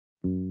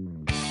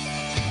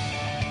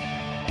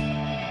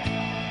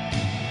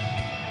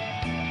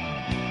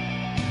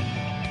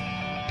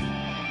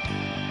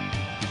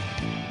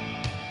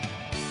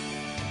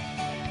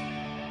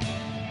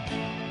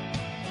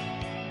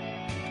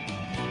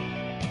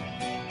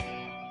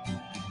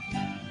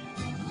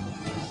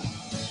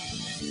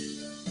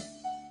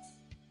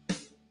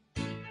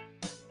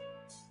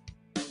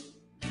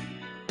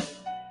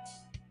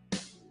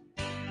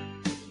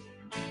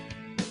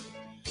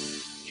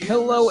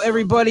Hello,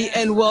 everybody,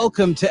 and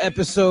welcome to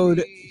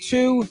episode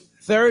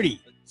 230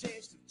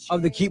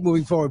 of the Keep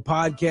Moving Forward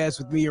podcast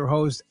with me, your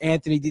host,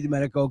 Anthony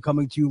DiDomenico,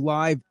 coming to you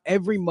live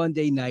every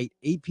Monday night,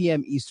 8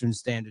 p.m. Eastern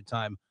Standard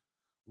Time,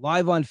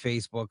 live on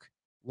Facebook,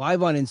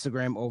 live on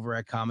Instagram over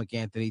at Comic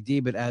Anthony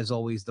D. But as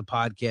always, the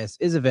podcast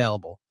is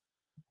available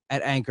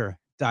at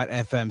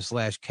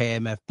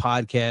anchor.fm/KMF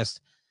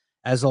podcast.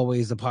 As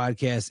always, the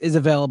podcast is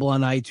available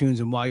on iTunes.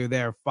 And while you're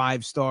there,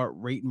 5-star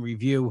rate and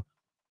review.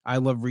 I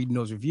love reading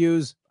those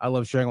reviews. I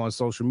love sharing on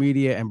social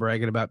media and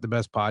bragging about the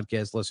best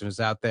podcast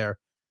listeners out there.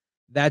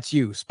 That's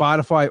you.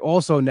 Spotify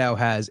also now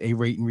has a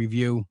rate and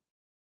review.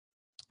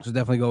 So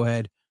definitely go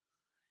ahead.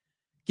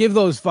 Give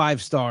those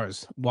 5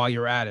 stars while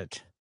you're at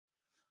it.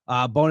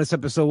 Bonus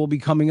episode will be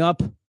coming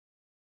up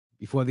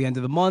before the end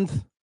of the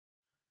month.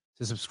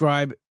 To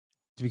subscribe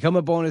to become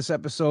a bonus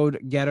episode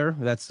getter,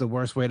 that's the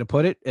worst way to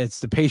put it. It's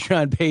the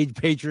Patreon page,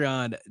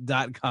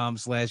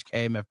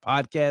 patreon.com/KMF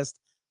podcast.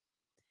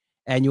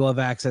 And you'll have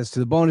access to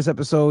the bonus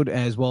episode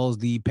as well as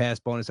the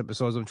past bonus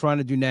episodes. What I'm trying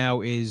to do now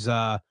is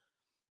a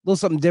little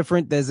something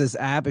different. There's this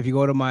app. If you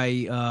go to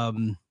my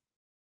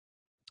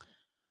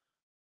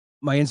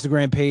my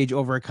Instagram page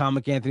over at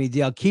Comic Anthony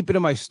D, I'll keep it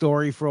in my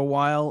story for a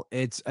while.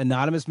 It's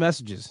anonymous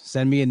messages.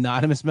 Send me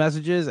anonymous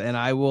messages, and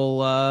I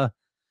will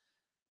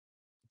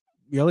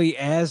really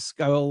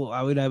ask.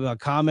 I would have a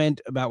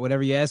comment about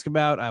whatever you ask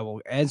about. I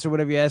will answer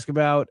whatever you ask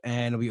about,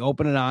 and it'll be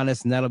open and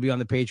honest, and that'll be on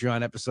the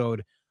Patreon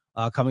episode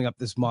coming up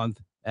this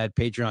month at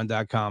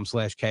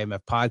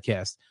patreon.com/KMF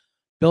podcast.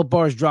 Built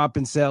Bar's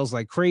dropping sales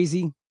like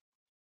crazy.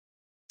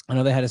 I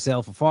know they had a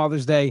sale for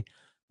Father's Day.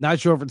 Not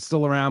sure if it's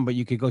still around, but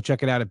you can go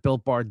check it out at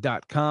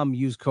builtbar.com.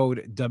 Use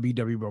code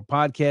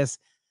WWBROPodcast.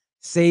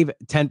 Save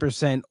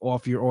 10%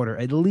 off your order,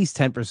 at least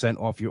 10%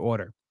 off your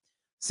order.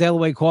 Sail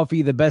Away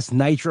Coffee, the best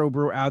nitro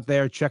brew out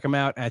there. Check them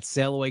out at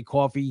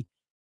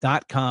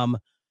sailawaycoffee.com.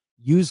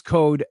 Use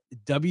code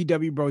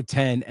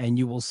WWBRO10 and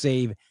you will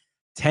save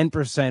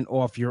 10%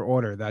 off your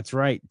order. That's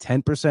right,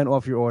 10%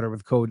 off your order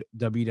with code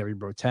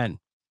WWBRO10.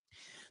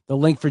 The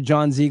link for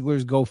John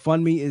Ziegler's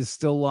GoFundMe is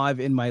still live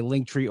in my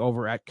link tree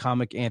over at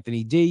Comic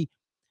Anthony D.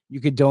 You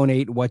could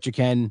donate what you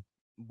can,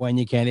 when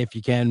you can, if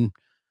you can.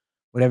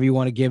 Whatever you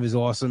want to give is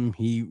awesome.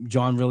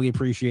 John really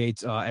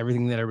appreciates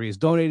everything that everybody has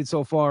donated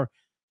so far.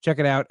 Check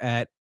it out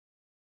at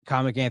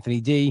Comic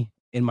Anthony D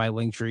in my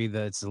link tree.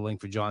 That's the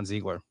link for John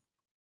Ziegler.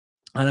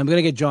 And I'm going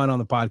to get John on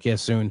the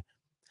podcast soon.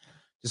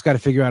 Just got to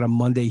figure out a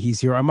Monday he's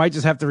here. I might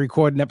just have to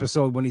record an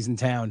episode when he's in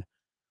town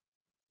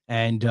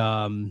and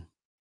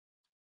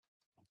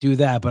do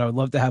that. But I would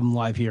love to have him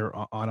live here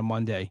on a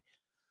Monday.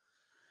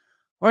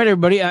 All right,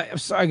 everybody.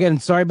 Again,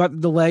 sorry about the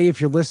delay. If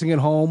you're listening at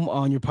home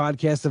on your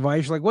podcast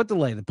device, you're like, what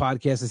delay? The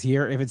podcast is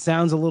here. If it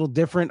sounds a little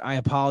different, I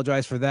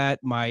apologize for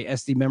that. My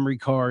SD memory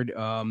card,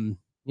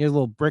 here's a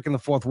little brick in the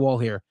fourth wall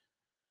here.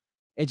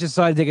 It just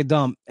decided to take a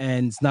dump,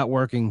 and it's not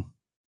working.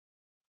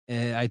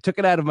 And I took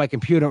it out of my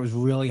computer. It was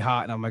really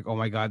hot. And I'm like, oh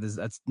my God,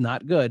 that's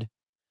not good.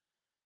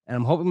 And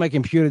I'm hoping my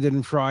computer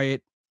didn't fry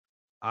it.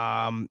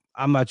 I'm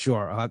not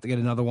sure. I'll have to get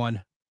another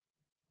one.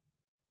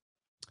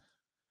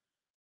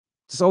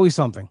 It's always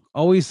something.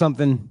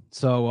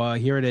 So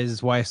here it is.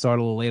 That's why I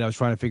started a little late. I was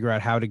trying to figure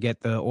out how to get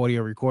the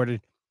audio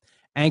recorded.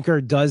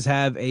 Anchor does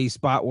have a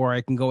spot where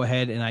I can go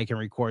ahead and I can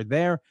record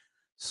there.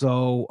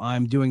 So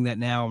I'm doing that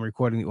now. I'm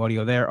recording the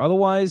audio there.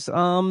 Otherwise,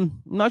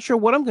 I'm not sure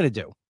what I'm going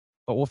to do,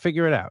 but we'll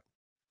figure it out.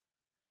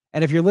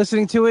 And if you're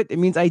listening to it, it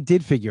means I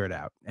did figure it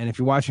out. And if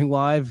you're watching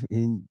live,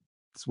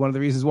 it's one of the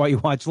reasons why you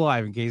watch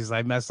live, in case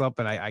I mess up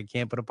and I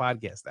can't put a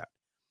podcast out.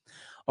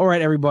 All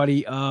right,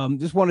 everybody.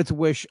 Just wanted to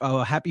wish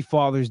a happy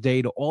Father's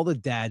Day to all the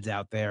dads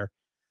out there.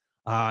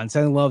 And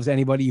sending love to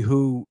anybody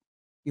who,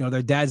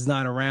 their dad's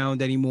not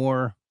around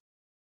anymore,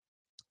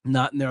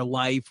 not in their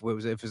life.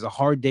 If it's a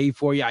hard day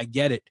for you, I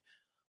get it.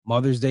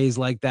 Mother's Day is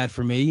like that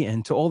for me.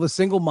 And to all the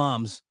single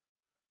moms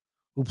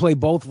who play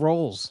both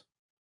roles,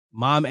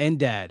 mom and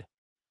dad.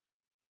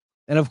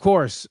 And of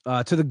course,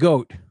 to the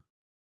GOAT,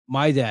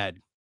 my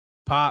dad,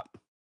 Pop,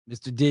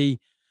 Mr. D,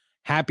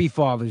 happy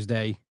Father's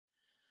Day.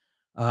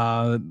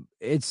 I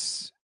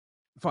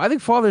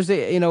think Father's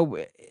Day, I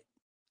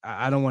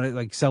don't want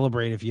to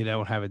celebrate if you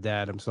don't have a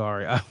dad. I'm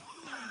sorry.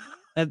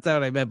 That's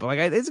not what I meant. But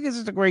it's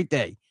just a great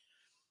day.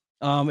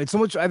 It's so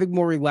much, I think,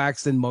 more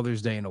relaxed than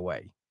Mother's Day in a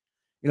way.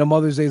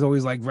 Mother's Day is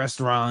always like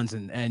restaurants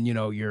and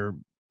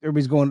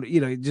everybody's going,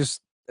 I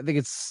think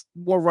it's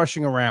more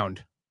rushing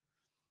around.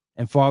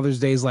 And Father's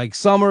Day is like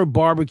summer,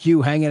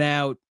 barbecue, hanging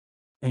out,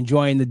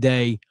 enjoying the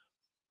day.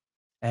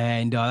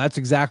 And that's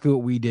exactly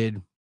what we did.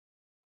 It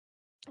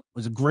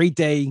was a great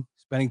day,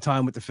 spending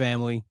time with the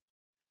family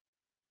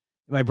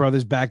in my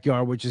brother's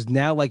backyard, which is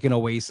now like an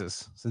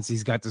oasis since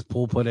he's got this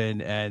pool put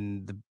in,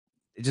 and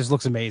it just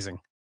looks amazing.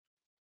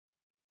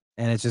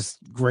 And it's just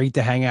great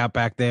to hang out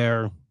back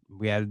there.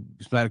 We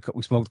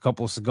smoked a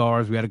couple of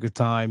cigars. We had a good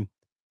time.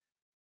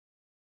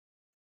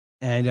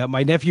 And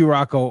my nephew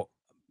Rocco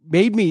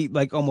made me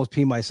almost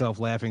pee myself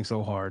laughing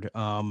so hard.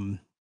 So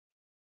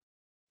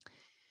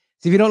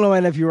if you don't know my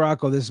nephew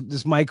Rocco,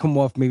 this might come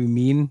off maybe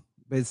mean,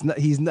 but it's not.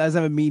 He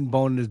doesn't have a mean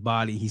bone in his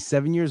body. He's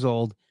 7 years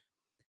old.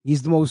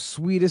 He's the most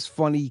sweetest,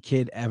 funny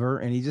kid ever,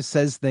 and he just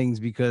says things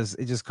because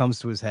it just comes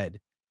to his head.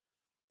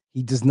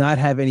 He does not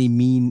have any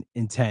mean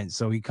intent.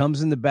 So he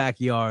comes in the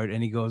backyard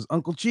and he goes,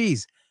 Uncle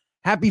Cheese,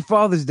 happy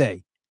Father's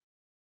Day.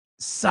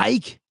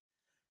 Psych.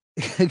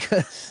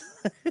 Because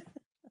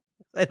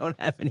I don't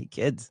have any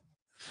kids.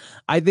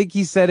 I think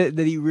he said it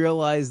that he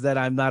realized that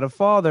I'm not a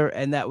father,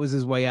 and that was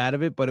his way out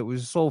of it, but it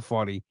was so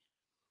funny.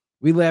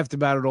 We laughed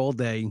about it all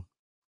day.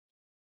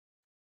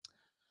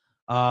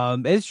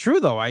 It's true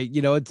though.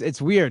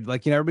 It's weird.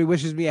 Like, everybody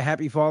wishes me a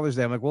happy Father's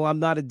Day. I'm like, well, I'm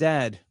not a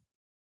dad.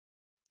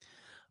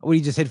 When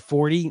you just hit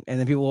 40 and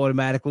then people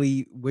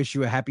automatically wish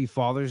you a happy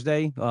Father's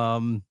Day.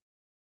 No.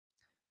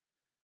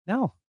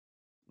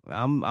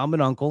 I'm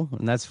an uncle,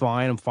 and that's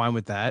fine. I'm fine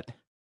with that.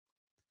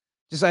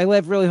 Just I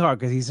laugh really hard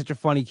because he's such a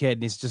funny kid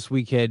and he's such a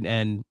sweet kid,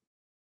 and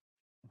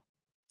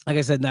like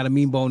I said, not a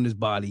mean bone in his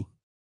body.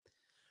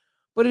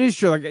 But it is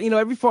true. Like,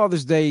 every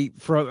Father's Day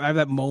I have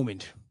that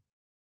moment,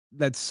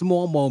 that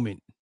small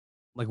moment,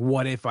 like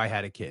what if I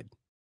had a kid?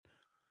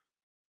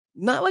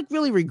 Not like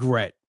really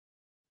regret,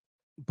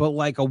 but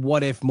like a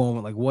what if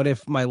moment. Like what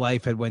if my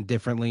life had went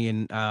differently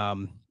and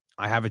I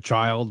have a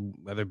child,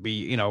 whether it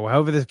be,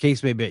 however the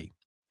case may be.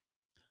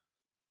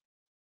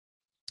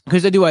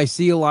 Because I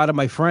see a lot of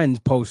my friends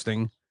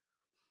posting.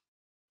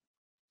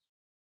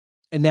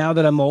 And now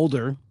that I'm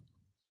older,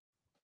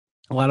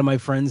 a lot of my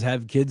friends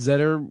have kids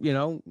that are,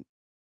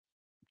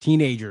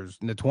 teenagers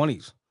in the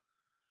 20s.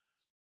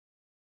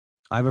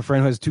 I have a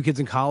friend who has two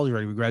kids in college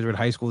already. We graduated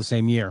high school the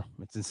same year.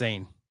 It's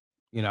insane.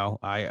 How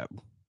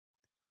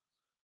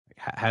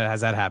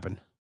has that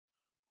happened?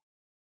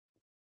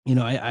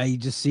 I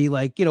just see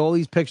like, all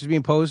these pictures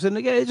being posted. And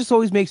again, it just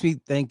always makes me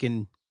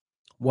thinking,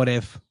 what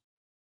if?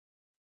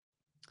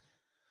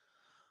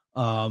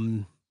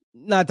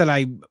 Not that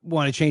I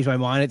want to change my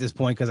mind at this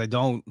point because I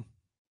don't.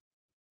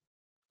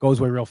 Goes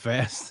away real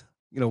fast.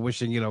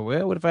 Wishing,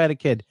 well, what if I had a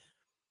kid?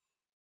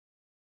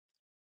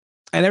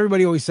 And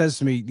everybody always says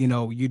to me,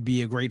 you'd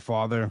be a great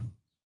father.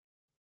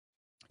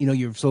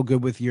 You're so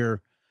good with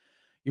your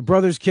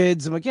brother's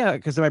kids. I'm like, yeah,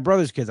 because my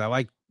brother's kids. I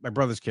like my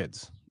brother's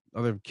kids.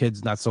 Other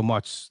kids, not so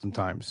much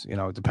sometimes.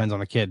 It depends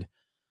on the kid.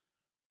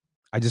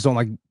 I just don't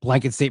like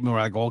blanket statement where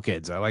I like all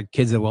kids. I like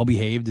kids that are well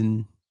behaved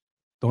and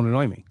don't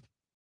annoy me.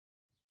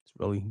 It's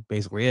really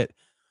basically it.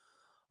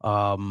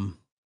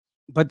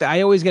 But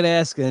I always get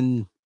asked,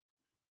 and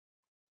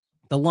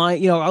the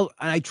line,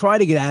 I try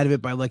to get out of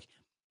it by like,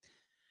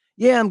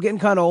 yeah, I'm getting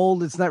kind of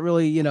old. It's not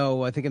really,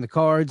 I think in the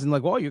cards, and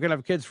like, well, you're gonna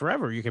have kids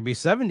forever. You can be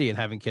 70 and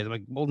having kids. I'm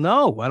like, well,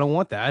 no, I don't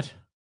want that.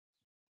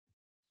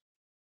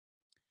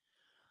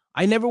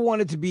 I never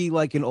wanted to be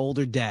like an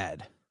older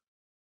dad.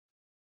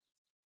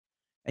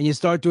 And you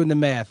start doing the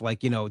math,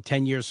 like,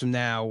 10 years from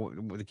now, what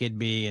would the kid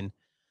be and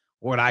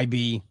what would I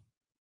be?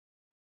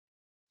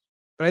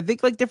 But I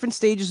think like different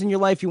stages in your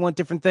life, you want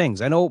different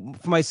things. I know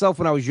for myself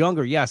when I was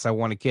younger, yes, I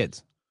wanted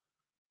kids.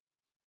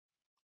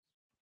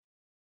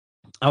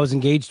 I was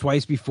engaged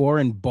twice before,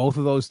 and both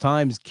of those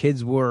times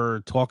kids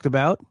were talked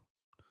about.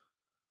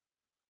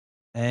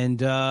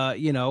 And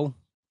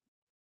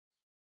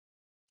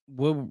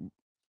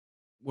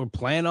we're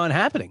planning on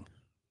happening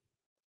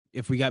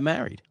if we got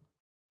married.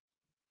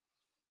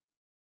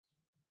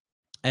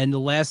 And the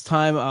last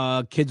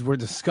time kids were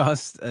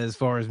discussed, as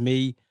far as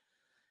me,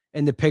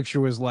 and the picture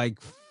was like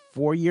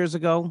 4 years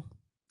ago.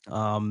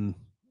 I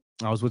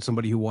was with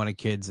somebody who wanted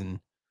kids,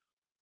 and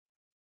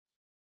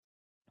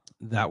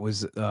that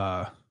was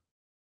I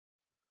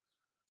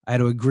had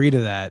to agree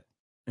to that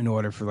in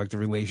order for like the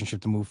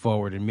relationship to move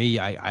forward. And me,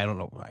 I don't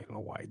know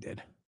why I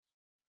did.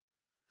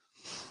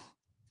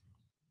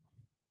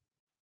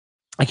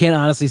 I can't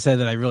honestly say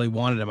that I really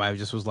wanted him. I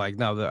just was like,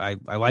 no,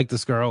 I like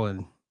this girl,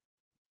 and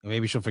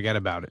maybe she'll forget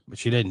about it, but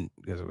she didn't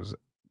because it was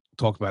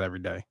talked about every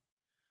day.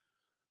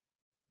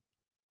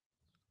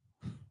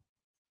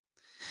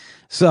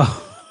 So,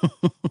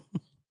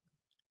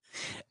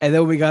 and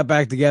then we got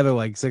back together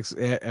like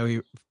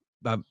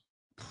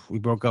we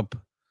broke up,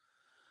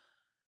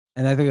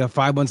 and I think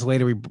 5 months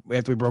later,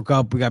 after we broke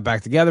up, we got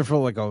back together for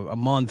like a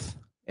month,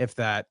 if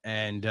that,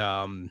 and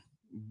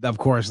of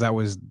course that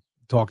was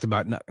talked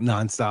about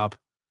nonstop.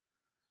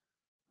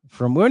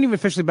 We weren't even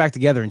officially back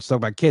together and just talk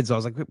about kids. So I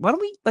was like, why don't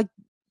we like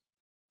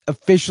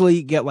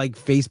officially get like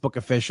Facebook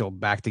official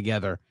back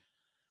together,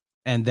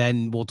 and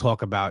then we'll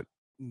talk about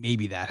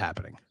maybe that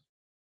happening.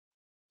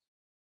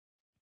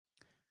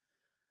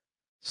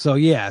 So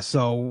yeah,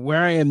 so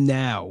where I am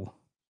now,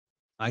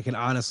 I can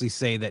honestly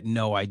say that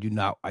no, I do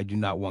not. I do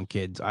not want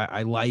kids.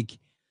 I like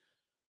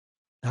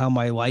how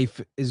my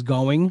life is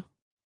going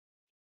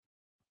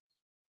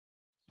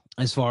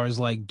as far as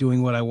like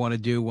doing what I want to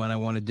do when I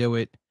want to do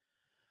it.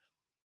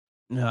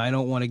 No, I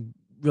don't want to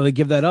really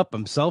give that up.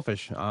 I'm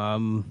selfish.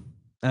 I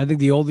think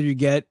the older you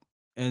get,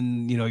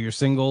 and you're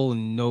single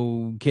and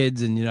no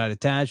kids and you're not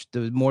attached,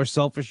 the more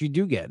selfish you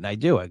do get. And I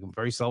do. I'm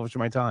very selfish with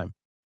my time.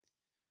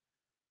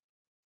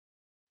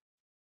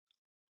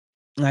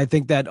 And I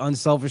think that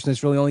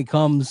unselfishness really only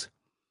comes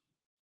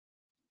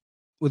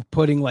with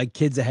putting like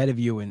kids ahead of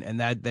you and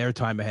that their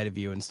time ahead of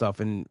you and stuff.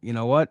 And you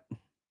know what?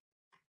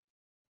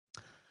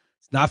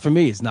 It's not for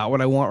me. It's not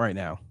what I want right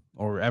now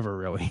or ever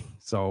really.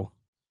 So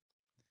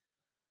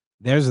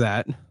there's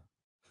that.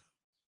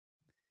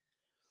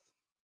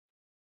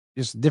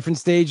 Just different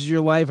stages of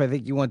your life. I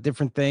think you want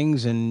different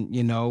things. And,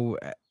 you know,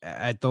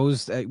 at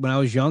those, when I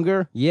was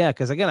younger, yeah,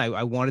 because again,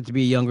 I wanted to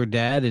be a younger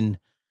dad and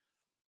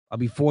I'll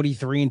be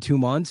 43 in 2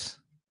 months.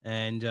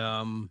 And,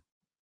 yeah,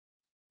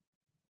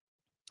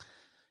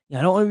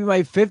 I don't want to be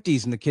my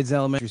 50s and the kids in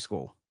elementary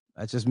school.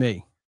 That's just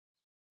me.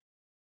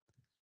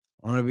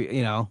 I want to be,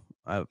 you know,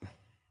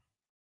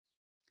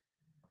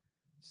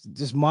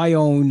 just my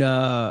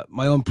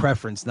own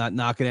preference, not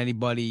knocking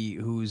anybody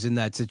who's in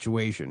that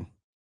situation.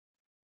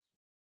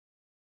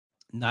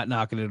 Not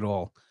knocking it at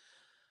all.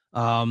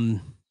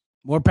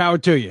 More power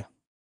to you.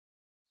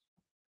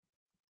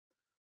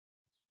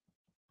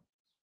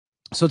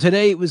 So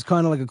today it was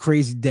kind of like a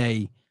crazy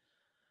day.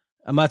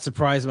 I'm not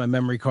surprised my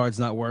memory card's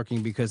not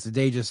working because the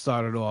day just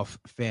started off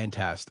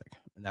fantastic.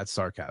 And that's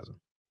sarcasm.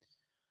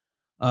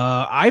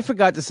 I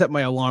forgot to set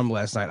my alarm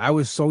last night. I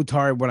was so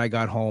tired when I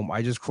got home.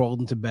 I just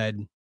crawled into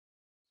bed.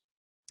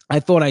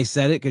 I thought I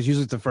set it because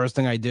usually it's the first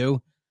thing I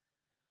do.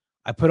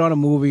 I put on a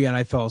movie and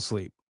I fell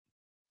asleep.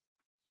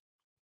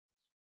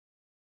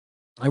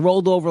 I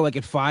rolled over like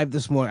at 5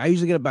 this morning. I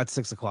usually get about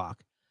 6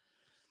 o'clock.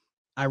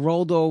 I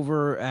rolled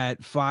over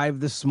at 5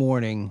 this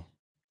morning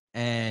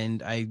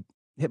and I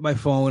hit my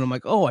phone. I'm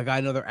like, oh, I got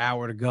another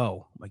hour to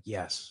go. I'm like,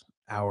 yes,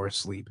 hour of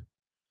sleep.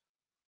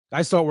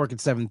 I start work at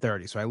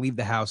 7:30, so I leave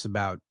the house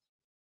about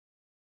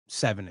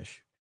 7ish.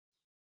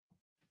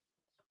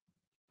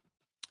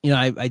 You know,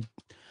 I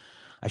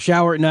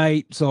shower at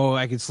night so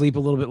I could sleep a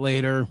little bit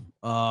later.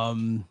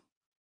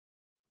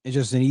 It's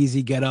just an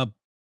easy get up,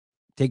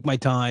 take my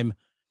time.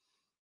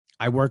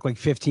 I work like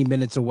 15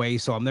 minutes away,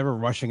 so I'm never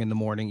rushing in the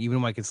morning, even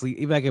if I can sleep,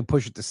 even if I can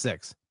push it to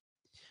 6.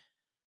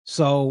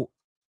 So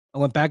I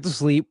went back to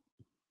sleep.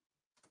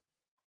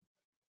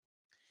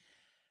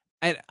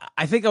 And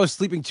I think I was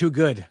sleeping too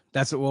good.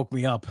 That's what woke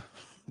me up.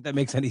 If that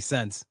makes any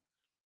sense.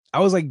 I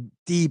was like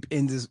deep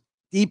into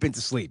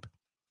sleep.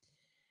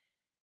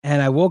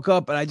 And I woke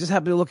up and I just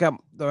happened to look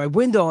out my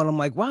window and I'm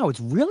like, wow, it's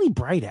really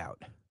bright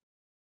out.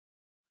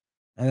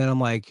 And then I'm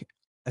like,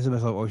 I said to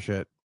myself, oh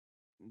shit.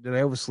 Did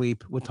I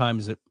oversleep? What time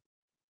is it?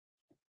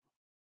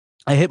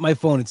 I hit my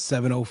phone at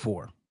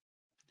 7:04.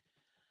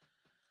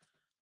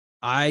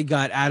 I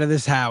got out of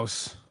this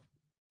house.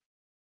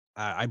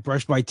 I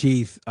brushed my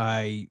teeth.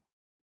 I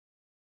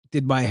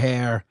did my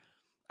hair.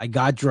 I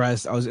got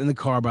dressed. I was in the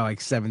car by like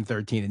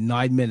 7:13. In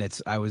 9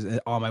 minutes, I was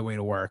on my way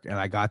to work, and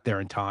I got there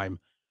in time.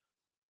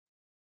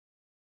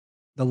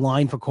 The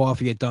line for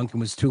coffee at Dunkin'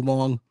 was too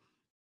long.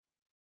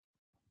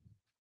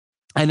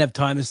 I didn't have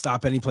time to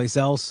stop anyplace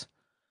else.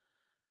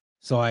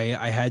 So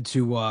I had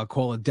to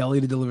call a deli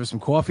to deliver some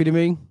coffee to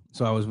me.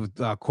 So I was with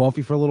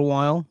coffee for a little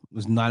while. It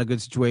was not a good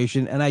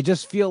situation. And I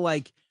just feel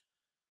like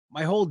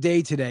my whole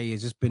day today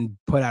has just been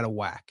put out of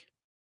whack.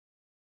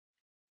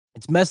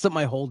 It's messed up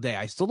my whole day.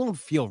 I still don't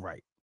feel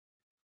right.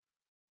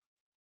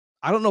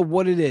 I don't know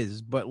what it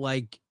is, but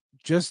like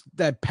just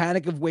that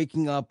panic of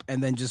waking up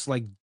and then just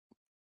like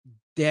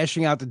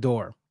dashing out the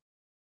door.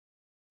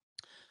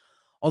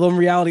 Although in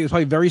reality, it was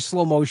probably very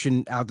slow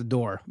motion out the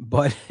door,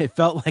 but it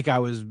felt like I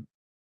was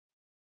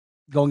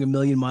going a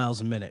million miles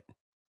a minute.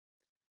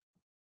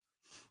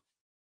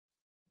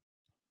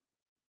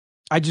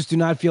 I just do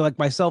not feel like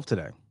myself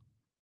today.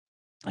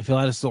 I feel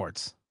out of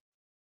sorts.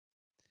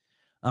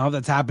 I don't know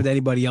if that's happened to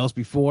anybody else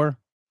before.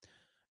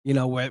 You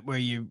know, where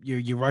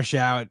you rush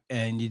out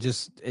and it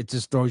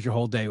just throws your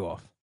whole day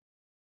off.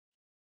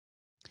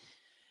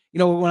 You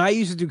know, when I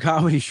used to do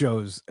comedy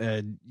shows,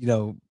 and you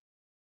know,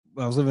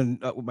 when I was living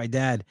with my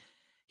dad,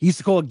 he used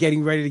to call it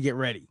getting ready to get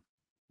ready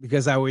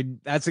because I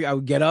would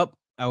get up,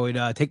 I would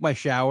take my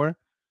shower,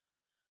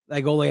 I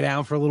go lay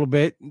down for a little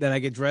bit, then I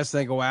get dressed,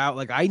 and I go out.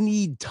 Like I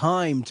need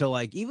time to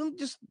like even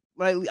just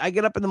when I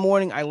get up in the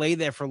morning, I lay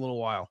there for a little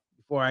while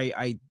before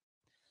I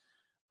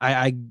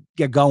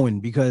get going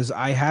because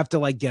I have to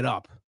like get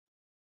up.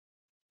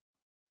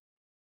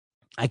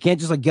 I can't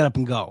just like get up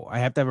and go. I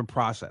have to have a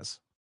process.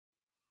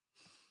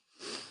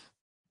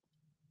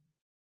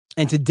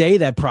 And today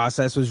that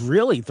process was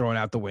really thrown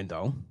out the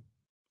window.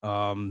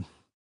 Um,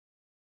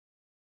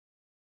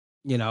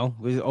 you know,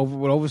 with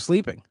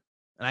oversleeping.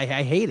 And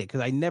I hate it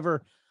because I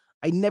never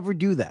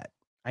do that.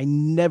 I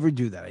never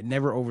do that. I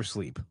never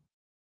oversleep.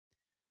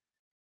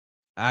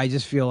 I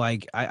just feel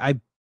like I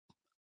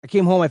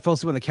came home, I fell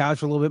asleep on the couch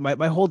for a little bit.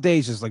 My whole day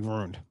is just like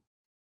ruined.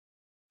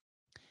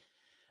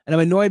 And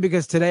I'm annoyed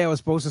because today I was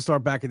supposed to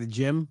start back at the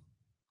gym.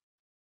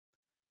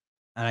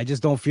 And I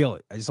just don't feel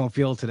it. I just don't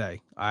feel it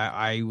today.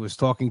 I was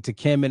talking to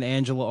Kim and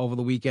Angela over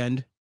the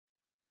weekend.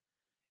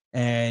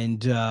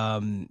 And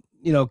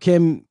you know,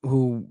 Kim,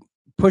 who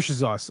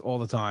pushes us all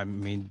the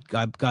time. I mean,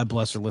 God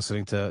bless her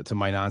listening to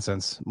my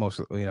nonsense.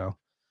 Most, you know,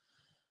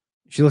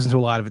 she listened to a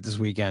lot of it this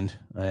weekend.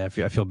 I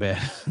feel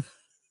bad,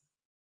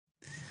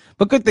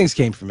 but good things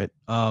came from it.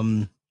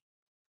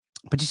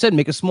 But you said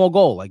make a small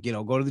goal, like,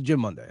 go to the gym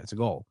Monday. That's a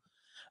goal.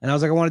 And I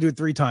was like, I want to do it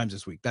 3 times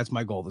this week. That's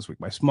my goal this week.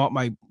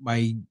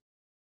 My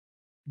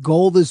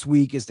goal this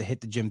week is to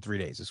hit the gym 3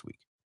 days this week.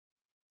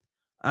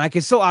 And I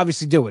can still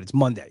obviously do it. It's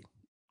Monday.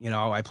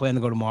 I plan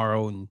to go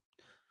tomorrow and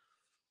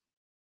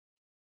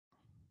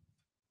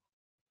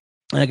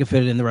I can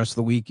fit it in the rest of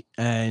the week.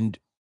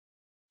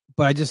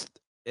 But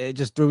it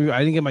just threw me. I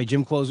didn't get my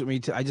gym clothes with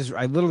me. I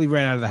literally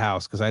ran out of the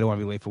house because I don't want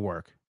to be late for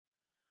work.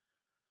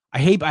 I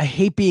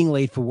hate being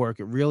late for work.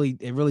 It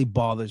really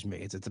bothers me.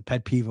 It's a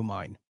pet peeve of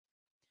mine.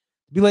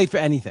 Be late for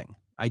anything.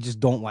 I just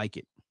don't like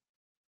it.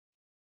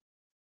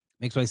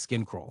 Makes my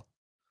skin crawl.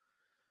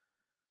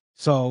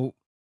 So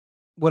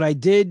what I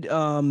did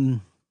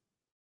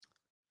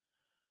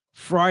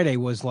Friday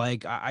was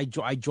like I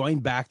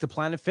joined back to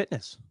Planet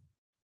Fitness.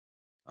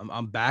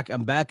 I'm back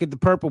at the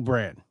Purple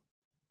brand.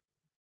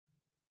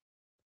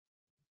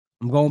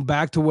 I'm going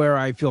back to where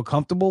I feel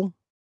comfortable,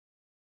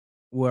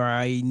 where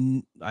I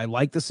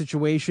like the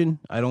situation.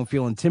 I don't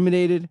feel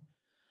intimidated.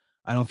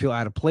 I don't feel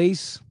out of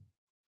place.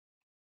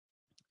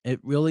 It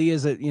really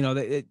is it's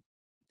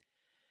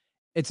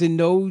a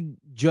no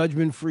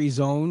judgment free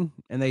zone,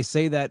 and they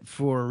say that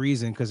for a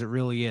reason because it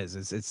really is.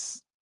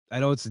 It's I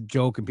know it's a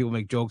joke and people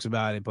make jokes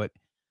about it, but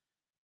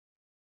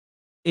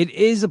it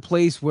is a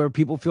place where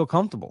people feel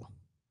comfortable.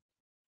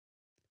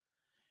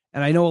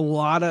 And I know a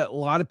lot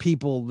of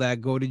people that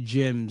go to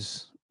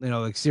gyms,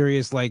 like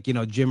serious, like,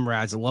 gym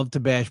rats that love to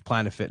bash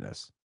Planet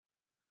Fitness.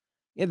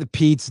 Yeah, the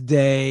pizza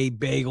day,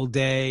 bagel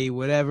day,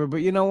 whatever.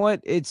 But you know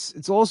what?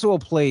 It's also a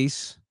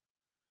place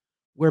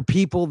where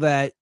people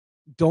that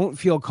don't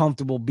feel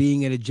comfortable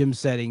being in a gym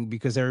setting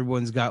because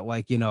everyone's got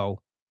like,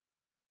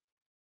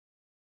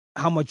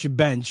 how much you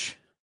bench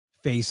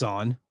face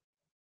on.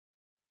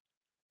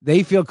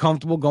 They feel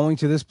comfortable going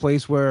to this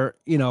place where,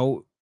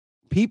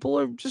 people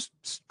are just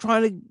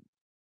trying to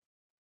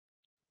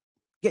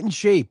get in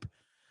shape.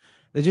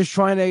 They're just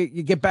trying to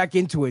get back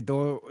into it.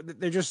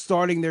 They're just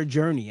starting their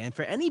journey. And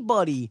for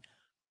anybody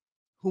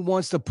who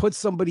wants to put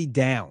somebody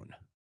down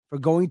for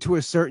going to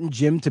a certain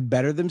gym to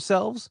better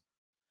themselves,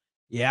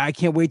 yeah, I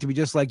can't wait to be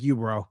just like you,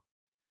 bro.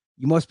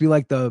 You must be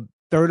like the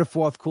third or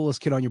fourth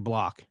coolest kid on your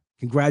block.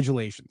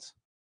 Congratulations.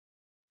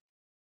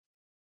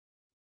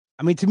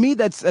 I mean, to me,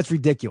 that's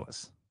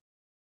ridiculous.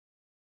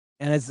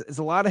 And it's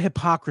a lot of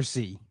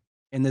hypocrisy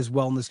in this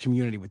wellness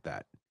community with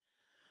that.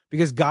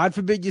 Because God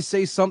forbid you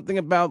say something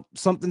about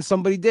something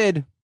somebody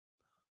did,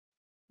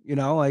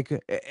 like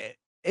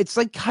it's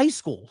like high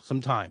school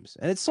sometimes,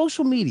 and it's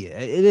social media.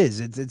 It is.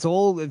 It's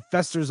all it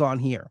festers on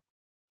here.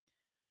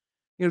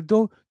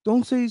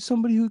 Don't say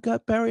somebody who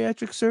got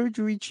bariatric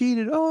surgery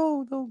cheated.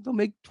 Oh, they'll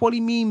make 20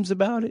 memes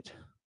about it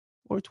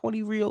or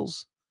 20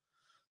 reels.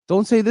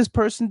 Don't say this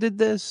person did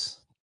this.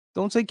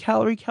 Don't say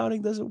calorie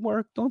counting doesn't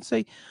work. Don't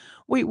say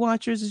Weight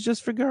Watchers is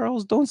just for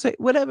girls. Don't say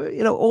whatever,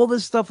 all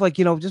this stuff. Like,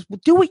 just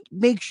do what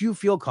makes you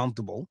feel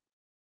comfortable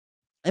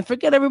and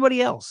forget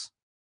everybody else.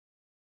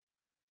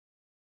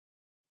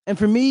 And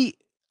for me,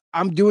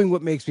 I'm doing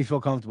what makes me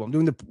feel comfortable. I'm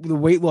doing the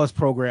weight loss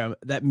program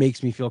that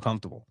makes me feel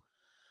comfortable.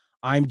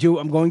 I'm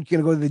going to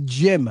go to the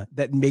gym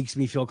that makes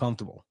me feel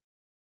comfortable.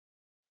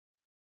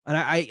 And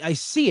I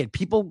see it.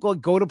 People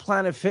go to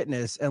Planet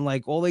Fitness and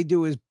like all they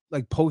do is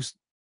like post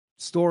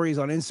stories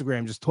on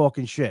Instagram just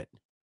talking shit.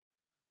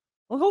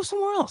 Well, go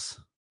somewhere else.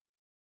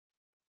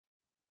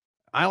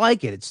 I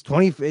like it. It's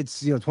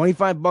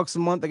 $25 a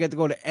month. I get to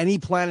go to any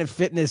Planet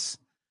Fitness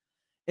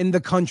in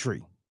the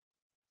country.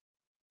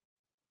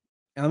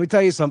 And let me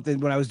tell you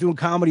something. When I was doing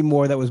comedy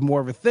more, that was more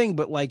of a thing.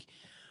 But like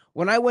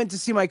when I went to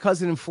see my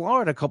cousin in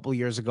Florida a couple of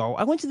years ago,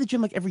 I went to the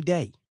gym like every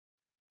day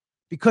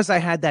because I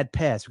had that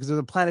pass because there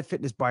was a Planet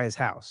Fitness by his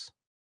house.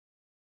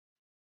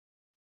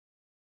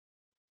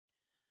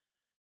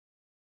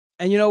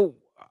 And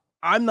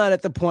I'm not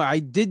at the point. I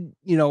did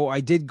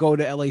go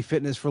to LA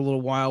Fitness for a little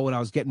while when I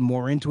was getting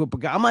more into it,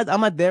 but I'm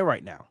not there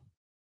right now.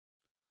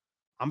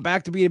 I'm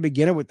back to being a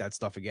beginner with that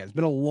stuff again. It's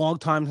been a long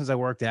time since I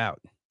worked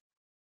out.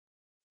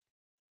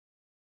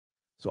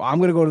 So I'm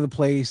gonna go to the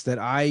place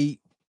that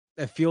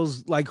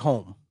feels like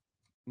home,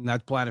 and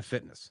that's Planet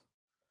Fitness.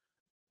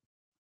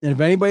 And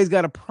if anybody's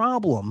got a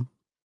problem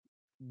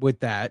with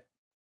that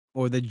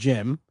or the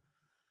gym,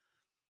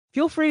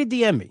 feel free to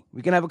DM me.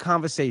 We can have a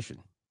conversation.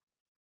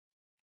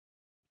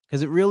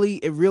 Because it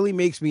really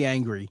makes me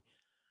angry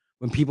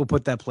when people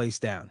put that place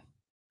down.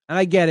 And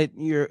I get it.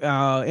 You're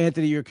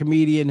Anthony, you're a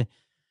comedian.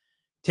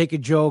 Take a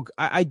joke.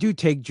 I do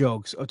take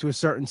jokes to a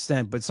certain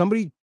extent, but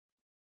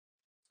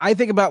I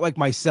think about like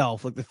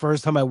myself, like the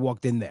first time I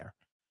walked in there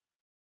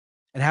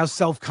and how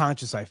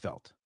self-conscious I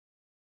felt.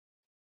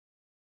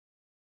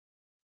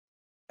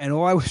 And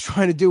all I was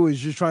trying to do was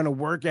just trying to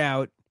work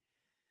out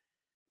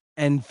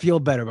and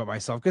feel better about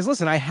myself. Because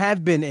listen, I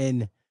have been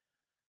in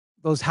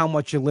those how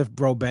much you lift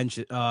bro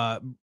how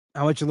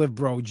much you lift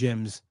bro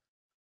gyms.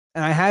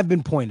 And I have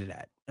been pointed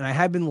at and I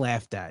have been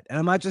laughed at. And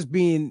I'm not just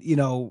being,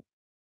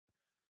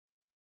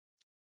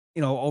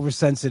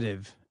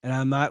 oversensitive. And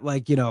I'm not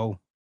like, I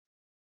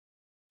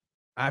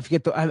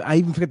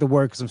even forget the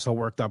word because I'm so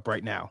worked up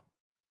right now.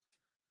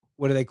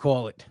 what do they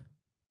call it?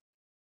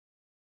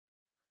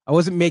 I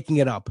wasn't making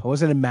it up. I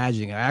wasn't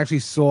imagining it. I actually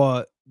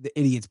saw the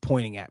idiots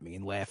pointing at me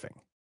and laughing.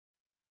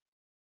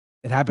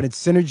 It happened at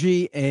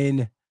Synergy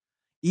in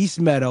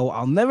East Meadow.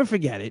 I'll never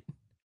forget it.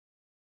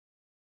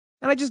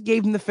 And I just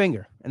gave them the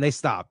finger and they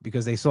stopped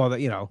because they saw that,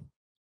 you know.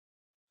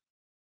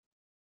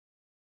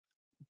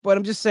 But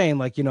I'm just saying,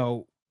 like, you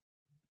know,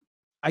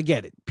 I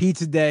get it.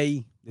 Pizza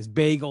day, there's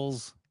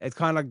bagels. It's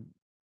kind of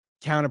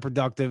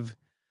counterproductive.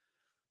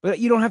 But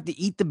you don't have to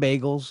eat the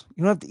bagels.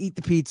 You don't have to eat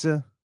the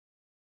pizza.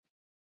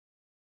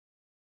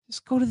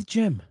 Just go to the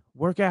gym,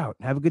 work out,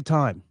 have a good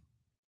time.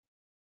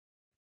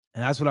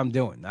 And that's what I'm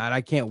doing. And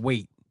I can't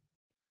wait.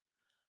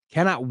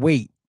 Cannot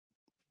wait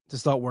to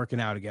start working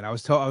out again. I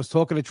was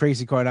talking to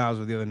Tracy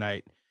Cardazzo the other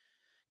night.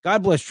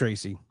 God bless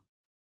Tracy.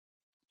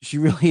 She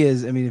really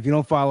is. I mean, if you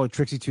don't follow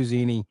Trixie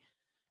Tuzini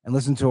and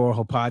listen to her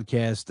whole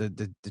podcast,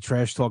 the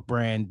Trash Talk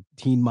brand,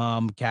 Teen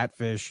Mom,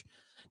 Catfish,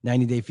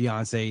 90 Day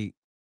Fiance,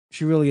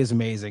 she really is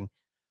amazing.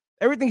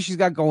 Everything she's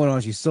got going on,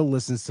 she still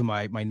listens to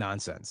my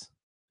nonsense.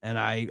 And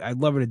I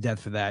love her to death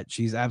for that.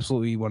 She's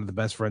absolutely one of the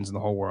best friends in the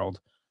whole world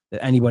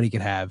that anybody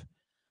could have.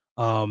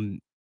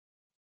 And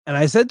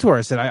I said to her,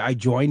 I said, I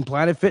joined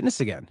Planet Fitness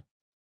again.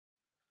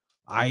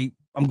 I'm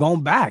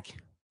going back.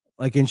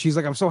 Like, and she's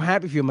like, I'm so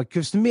happy for you. I'm like,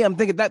 because to me, I'm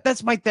thinking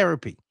that's my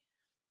therapy.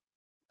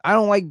 I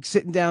don't like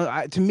sitting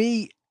down. To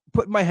me,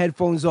 putting my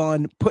headphones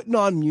on, putting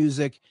on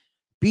music,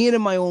 being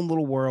in my own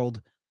little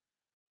world,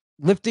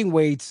 lifting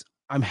weights,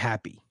 I'm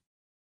happy.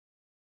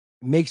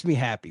 It makes me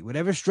happy.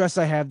 Whatever stress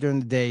I have during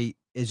the day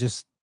is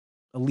just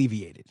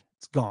alleviated.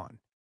 It's gone.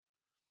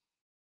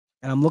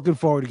 And I'm looking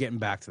forward to getting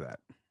back to that.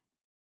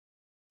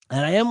 And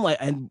I am like,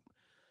 and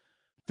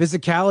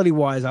physicality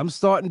wise, I'm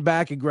starting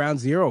back at ground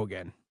zero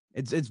again.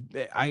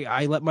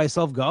 I let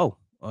myself go.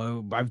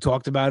 I've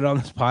talked about it on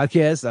this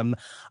podcast.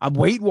 I'm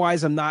weight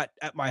wise, I'm not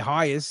at my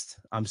highest.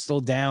 I'm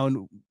still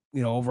down,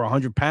 you know, over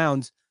 100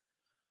 pounds,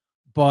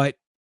 but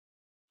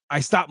I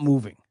stopped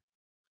moving.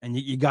 And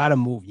you gotta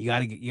move. You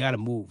gotta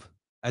move.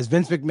 As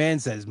Vince McMahon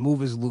says,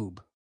 move is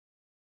lube.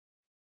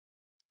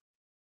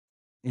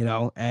 You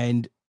know,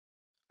 and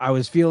I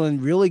was feeling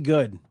really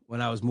good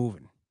when I was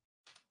moving.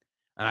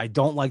 And I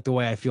don't like the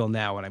way I feel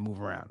now when I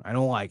move around. I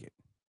don't like it.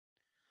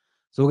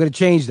 So we're going to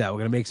change that. We're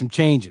going to make some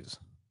changes.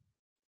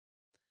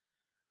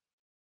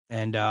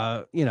 And,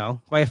 you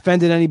know, if I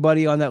offended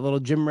anybody on that little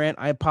gym rant,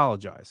 I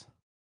apologize.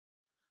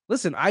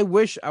 Listen, I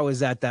wish I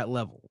was at that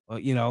level.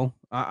 You know,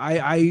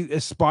 I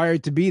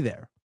aspired to be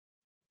there.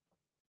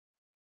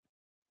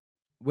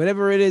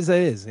 Whatever it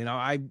is, you know,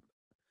 I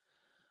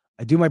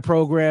do my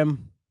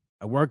program.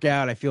 I work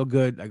out. I feel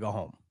good. I go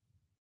home.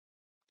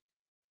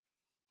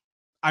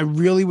 I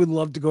really would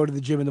love to go to the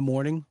gym in the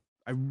morning.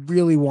 I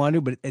really want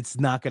to, but it's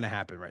not going to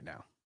happen right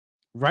now.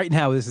 Right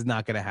now, this is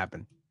not going to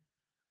happen.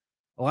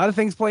 A lot of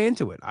things play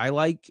into it. I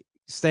like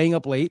staying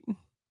up late.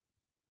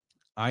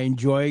 I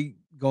enjoy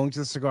going to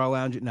the cigar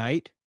lounge at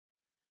night.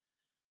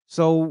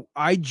 So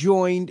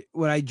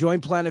when I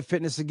joined Planet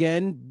Fitness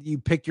again, you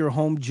pick your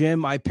home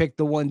gym. I picked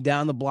the one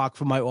down the block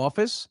from my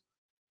office.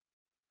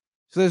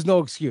 So there's no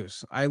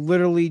excuse. I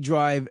literally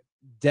drive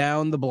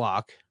down the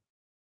block.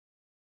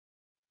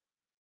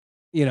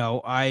 You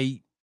know,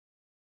 I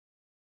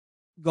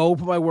go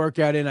put my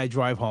workout in, I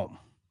drive home.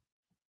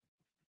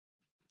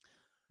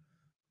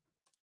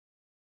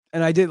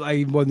 And I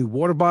bought a new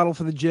water bottle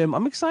for the gym.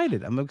 I'm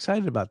excited. I'm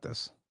excited about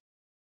this.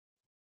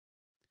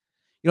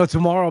 You know,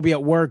 tomorrow I'll be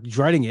at work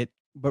dreading it,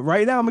 but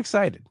right now I'm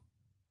excited.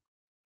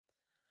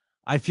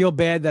 I feel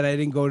bad that I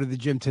didn't go to the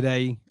gym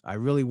today. I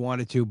really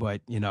wanted to,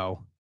 but you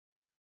know,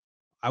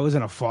 I was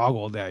in a fog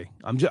all day.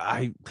 I don't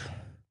know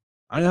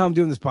how I'm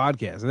doing this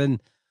podcast. And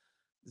then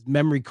this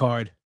memory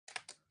card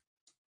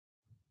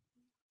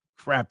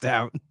crapped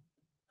out.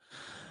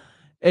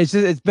 It's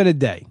been a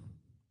day.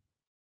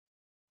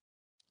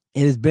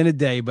 It has been a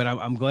day, but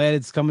I'm glad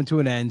it's coming to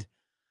an end.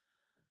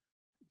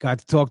 Got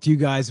to talk to you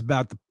guys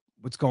about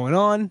what's going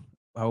on,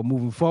 how we're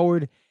moving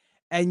forward.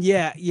 And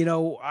yeah, you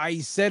know, I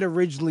said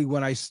originally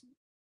when I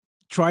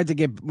tried to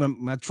get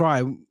my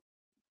try,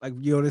 like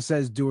Yoda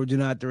says, do or do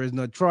not, there is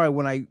no try.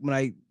 When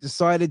I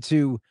decided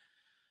to,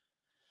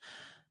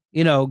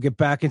 you know, get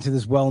back into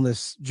this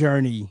wellness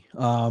journey,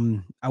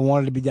 I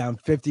wanted to be down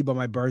 50 by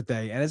my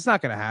birthday, and it's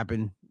not going to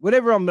happen.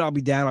 Whatever I'll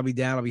be down.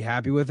 I'll be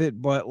happy with it.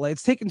 But like,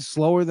 it's taking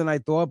slower than I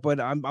thought. But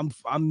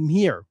I'm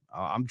here.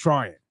 I'm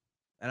trying,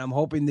 and I'm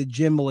hoping the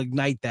gym will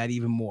ignite that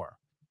even more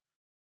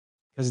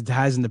because it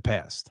has in the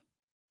past.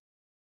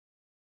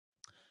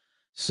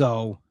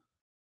 So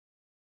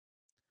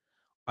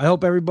I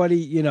hope everybody,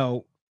 you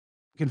know,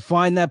 can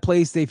find that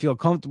place they feel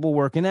comfortable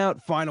working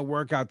out, find a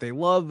workout they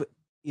love,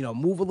 you know,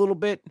 move a little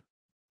bit.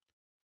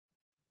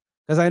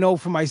 Because I know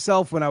for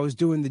myself, when I was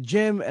doing the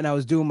gym and I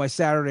was doing my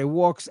Saturday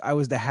walks, I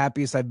was the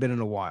happiest I've been in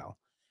a while.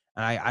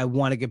 And I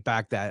want to get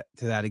back to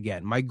that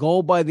again. My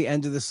goal by the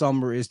end of the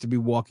summer is to be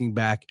walking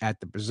back at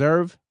the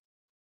preserve.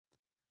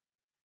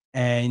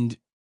 And,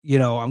 you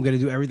know, I'm going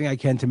to do everything I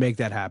can to make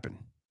that happen.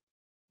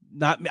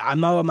 I'm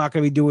not going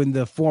to be doing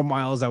the 4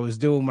 miles I was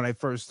doing when I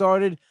first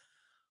started,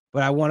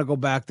 but I want to go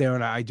back there,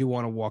 and I do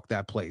want to walk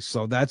that place.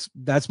 So that's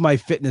my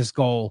fitness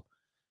goal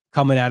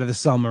coming out of the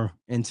summer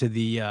into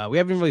the we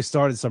haven't really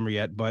started summer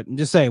yet, but I'm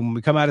just saying when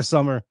we come out of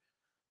summer,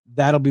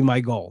 that'll be my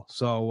goal.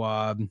 So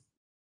I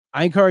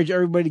encourage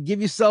everybody to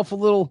give yourself a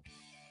little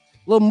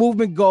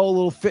movement goal, a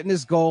little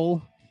fitness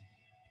goal.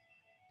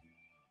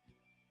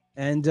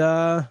 And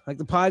like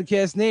the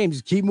podcast name,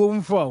 just keep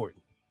moving forward.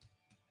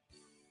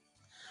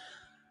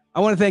 I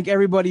want to thank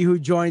everybody who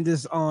joined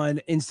us on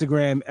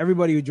Instagram,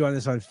 everybody who joined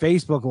us on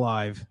Facebook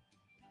Live,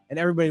 and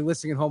everybody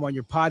listening at home on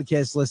your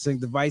podcast listening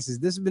devices.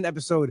 This has been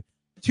episode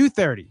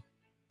 230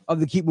 of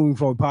the Keep Moving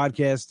Forward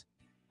podcast.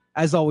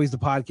 As always, the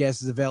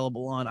podcast is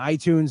available on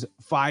iTunes.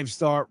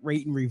 5-star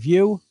rate and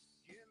review.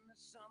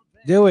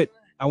 Do it.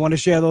 I want to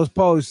share those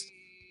posts.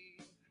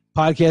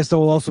 Podcast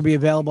will also be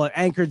available at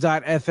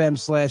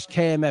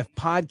anchor.fm/KMF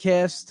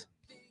podcast.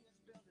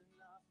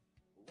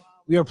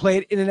 We are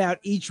played in and out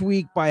each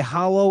week by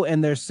Hollow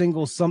and their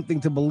single Something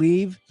to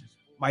Believe.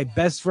 My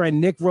best friend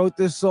Nick wrote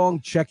this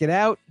song. Check it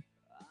out.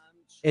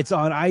 It's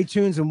on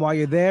iTunes, and while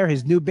you're there,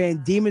 his new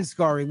band Demon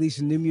Scar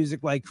releasing new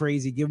music like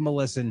crazy. Give him a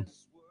listen.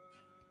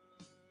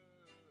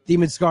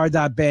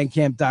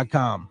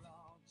 demonscar.bandcamp.com.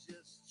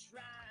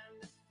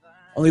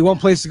 Only one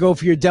place to go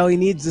for your deli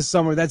needs this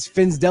summer. That's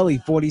Finn's Deli,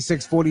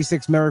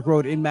 4646 Merrick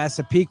Road in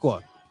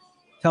Massapequa.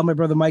 Tell my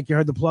brother Mike you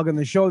heard the plug on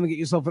the show and get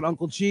yourself an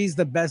Uncle Cheese,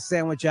 the best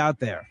sandwich out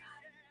there.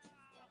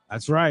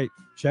 That's right.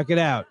 Check it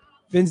out.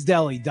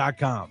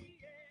 finsdeli.com.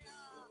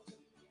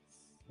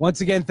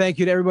 Once again, thank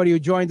you to everybody who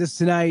joined us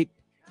tonight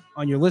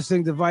on your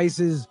listening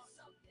devices.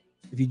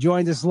 If you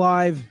joined us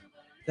live,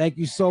 thank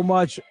you so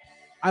much.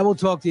 I will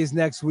talk to you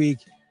next week.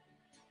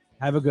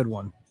 Have a good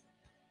one.